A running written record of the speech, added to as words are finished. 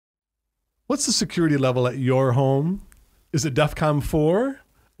What's the security level at your home? Is it Defcon 4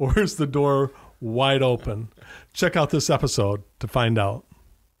 or is the door wide open? Check out this episode to find out.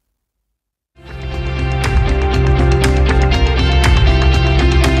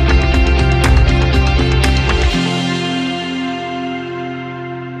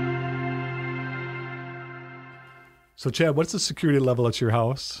 So, Chad, what's the security level at your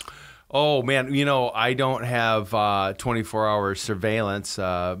house? Oh, man, I don't have 24-hour surveillance,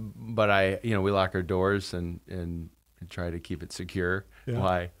 but we lock our doors and try to keep it secure. Yeah.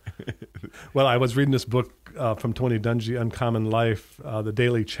 Why? Well, I was reading this book from Tony Dungy, Uncommon Life, The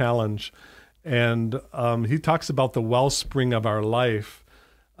Daily Challenge, and he talks about the wellspring of our life,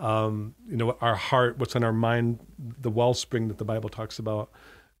 our heart, what's in our mind, the wellspring that the Bible talks about,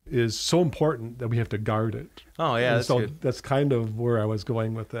 is so important that we have to guard it. Oh, yeah, that's good. That's kind of where I was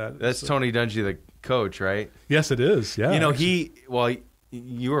going with that. That's Tony Dungy, the coach, right? Yes, it is. Yeah. You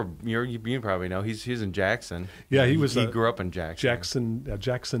probably know he's in Jackson. Yeah, he grew up in Jackson.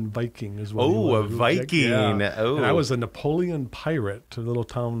 Jackson Viking is what. Oh, a Viking. Yeah. Oh, and I was a Napoleon pirate, a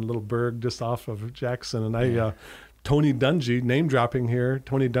little burg just off of Jackson, and Tony Dungy, name dropping here.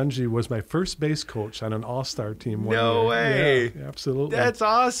 Tony Dungy was my first base coach on an all-star team. No way. Yeah, absolutely. That's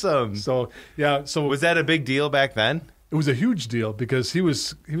awesome. So was that a big deal back then? It was a huge deal because he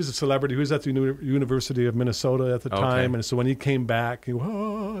was a celebrity. He was at the University of Minnesota at the time, and so when he came back, Tony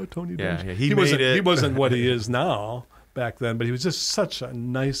Dungy. Yeah, he made it. He wasn't what he is now back then, but he was just such a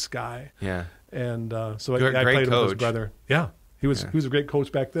nice guy. Yeah. And I great played coach. with his brother. Yeah, he was a great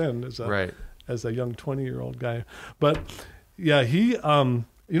coach back then. Right. As a young 20-year-old guy. But yeah, he, I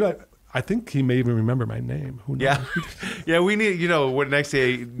think he may even remember my name. Who knows? Yeah. Yeah, we need,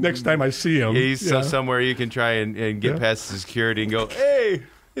 next time I see him. He's somewhere you can try and get past security and go, hey,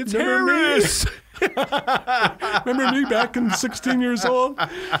 it's Harris. Remember me back in 16 years old?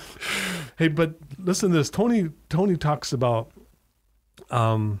 Hey, but listen to this. Tony talks about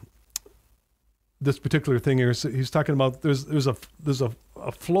this particular thing here. He's talking about there's a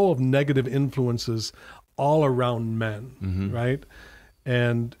flow of negative influences all around men, right?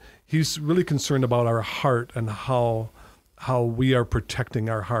 And he's really concerned about our heart and how we are protecting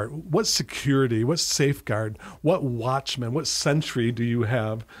our heart. What security, what safeguard, what watchman, what sentry do you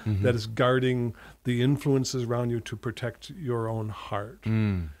have that is guarding the influences around you to protect your own heart?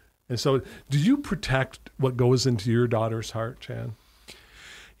 And so do you protect what goes into your daughter's heart, Chan?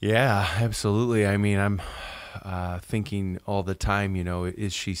 Yeah, absolutely. I mean, I'm thinking all the time,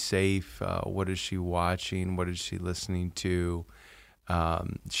 is she safe? What is she watching? What is she listening to?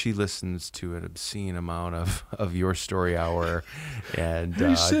 She listens to an obscene amount of Your Story Hour and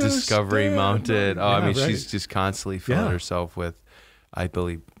Discovery Mountain. She's just constantly filling herself with, I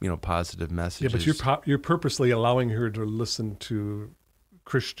believe, positive messages. Yeah, but you're purposely allowing her to listen to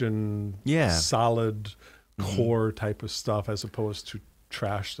Christian, solid, core type of stuff as opposed to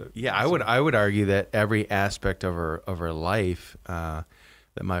trash that. Yeah, I would argue that every aspect of her life, that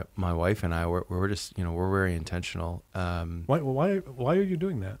my wife and I we're just we're very intentional. Why are you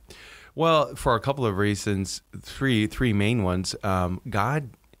doing that? Well, for a couple of reasons, three main ones. God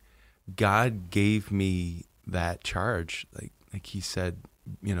gave me that charge, like He said,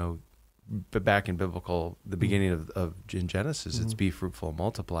 but back in biblical, the beginning of in Genesis, it's be fruitful and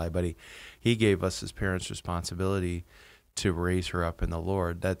multiply. But he gave us as parents responsibility to raise her up in the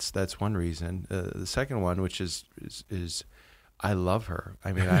Lord. That's one reason. The second one, which is I love her.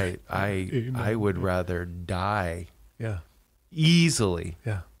 I mean, I would rather die easily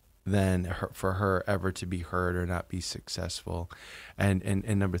than for her ever to be hurt or not be successful. And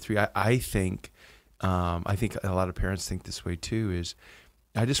number three, I think a lot of parents think this way too, is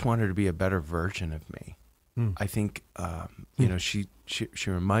I just want her to be a better version of me. I think she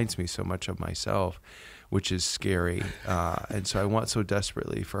reminds me so much of myself, which is scary, and so I want so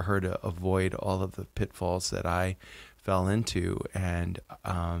desperately for her to avoid all of the pitfalls that I fell into, and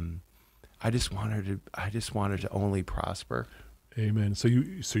I just want her to only prosper. Amen. So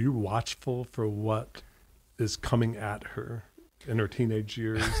you're watchful for what is coming at her in her teenage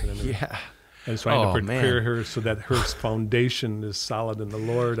years, and trying to prepare her so that her foundation is solid in the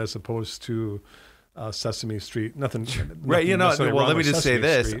Lord, as opposed to Sesame Street. Nothing right. Well, let me just say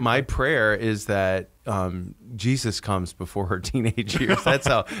this. Street. My prayer is that Jesus comes before her teenage years. That's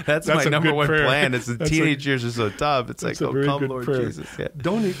my number one plan. It's the teenage years are so tough. It's like, come Lord prayer. Jesus. Yeah.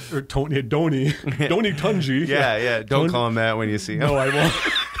 Doni Tunji. Yeah. Don't call him that when you see him. No, I won't.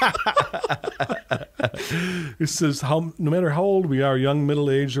 It says, no matter how old we are, young,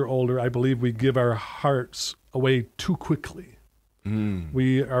 middle-aged, or older, I believe we give our hearts away too quickly.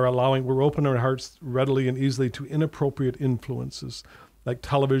 We're opening our hearts readily and easily to inappropriate influences like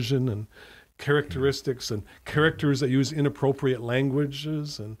television and characteristics and characters that use inappropriate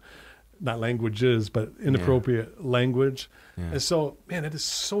languages and not languages, but inappropriate language. Yeah. And so, man, it is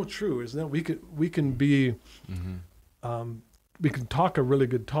so true, isn't it? We can be, we can talk a really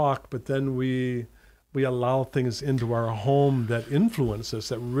good talk, but then we allow things into our home that influence us,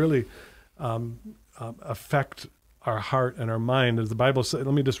 that really affect our heart and our mind. As the Bible says,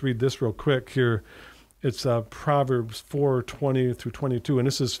 let me just read this real quick here. It's Proverbs 4:20 through 22, and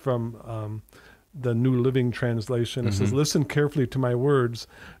this is from the New Living Translation. It says, "Listen carefully to my words.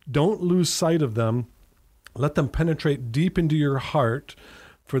 Don't lose sight of them. Let them penetrate deep into your heart,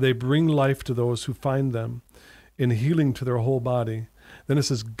 for they bring life to those who find them, and healing to their whole body." Then it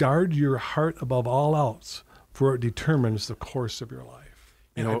says, "Guard your heart above all else, for it determines the course of your life."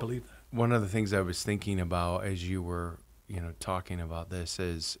 And I believe that. One of the things I was thinking about as you were, talking about this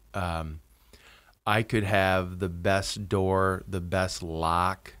is, I could have the best door, the best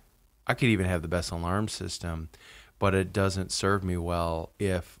lock. I could even have the best alarm system, but it doesn't serve me well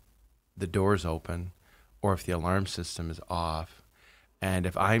if the door's open or if the alarm system is off. And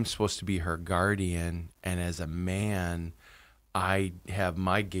if I'm supposed to be her guardian, and as a man, I have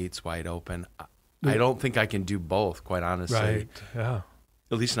my gates wide open, I don't think I can do both, quite honestly. Right, yeah.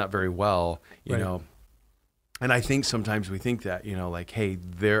 At least not very well, you Right. know. And I think sometimes we think that, like, hey,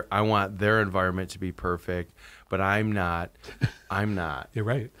 I want their environment to be perfect, but I'm not. You're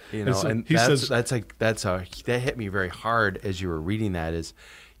right. So and he says, that hit me very hard as you were reading that is,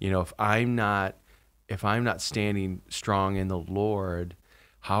 if I'm not standing strong in the Lord,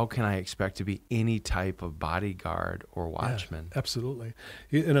 how can I expect to be any type of bodyguard or watchman? Yeah, absolutely.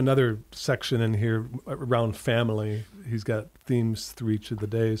 In another section in here around family, he's got themes through each of the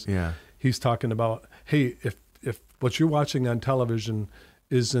days. Yeah. He's talking about, hey, if what you're watching on television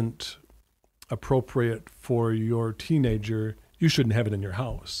isn't appropriate for your teenager, you shouldn't have it in your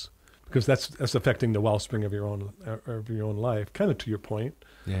house, because that's affecting the wellspring of your own life. Kind of to your point.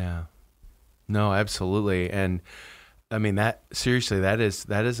 Yeah. No, absolutely. And I mean, that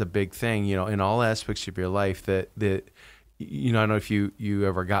is a big thing, in all aspects of your life that I don't know if you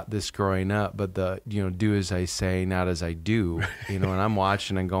ever got this growing up, but do as I say, not as I do, and I'm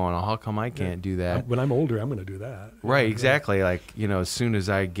watching and going, oh, how come I can't do that? When I'm older, I'm going to do that. Right. Exactly. Like, as soon as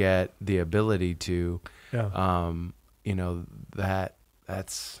I get the ability to, that's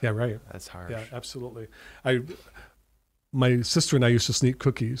right. That's harsh. Yeah, absolutely. My sister and I used to sneak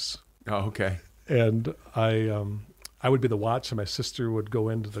cookies. Oh, okay. And I would be the watch, and my sister would go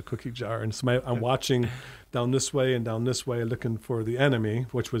into the cookie jar. And so I'm watching down this way and down this way, looking for the enemy,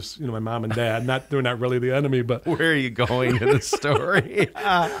 which was, my mom and dad. They're not really the enemy, but where are you going in the story?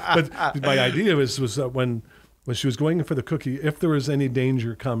 But my idea was that when she was going for the cookie, if there was any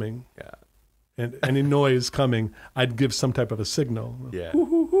danger coming, and any noise coming, I'd give some type of a signal, hoo,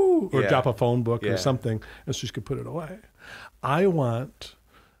 hoo, hoo, or drop a phone book or something, and so she could put it away. I want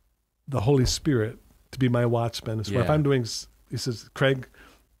the Holy Spirit to be my watchman. So if I'm doing, he says, Craig,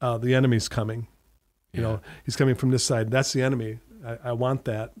 the enemy's coming. He's coming from this side. That's the enemy. I want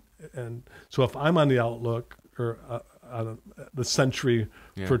that. And so if I'm on the outlook or the sentry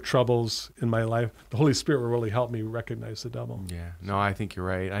for troubles in my life, the Holy Spirit will really help me recognize the devil. Yeah. No, I think you're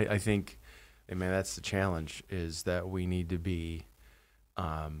right. I think, that's the challenge, is that we need to be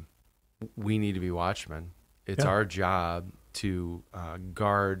watchmen. It's our job to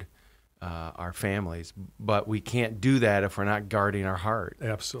guard our families, but we can't do that if we're not guarding our heart.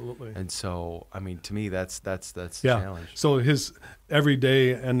 Absolutely. And so, to me, that's the challenge. So his every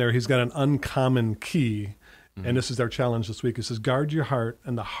day, and there he's got an uncommon key, and this is our challenge this week. It says, guard your heart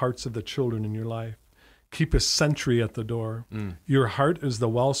and the hearts of the children in your life. Keep a sentry at the door. Your heart is the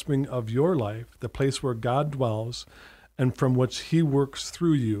wellspring of your life, the place where God dwells, and from which he works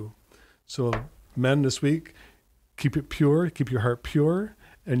through you. So men, this week, keep it pure, keep your heart pure,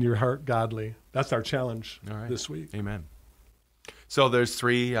 and your heart godly. That's our challenge this week. Amen. So there's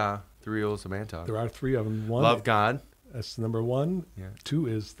three rules of man talk. There are three of them. One, love God. That's number one. Yeah. Two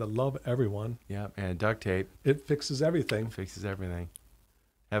is to love everyone. Yeah, and duct tape. It fixes everything.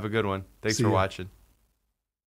 Have a good one. Thanks See for ya. watching.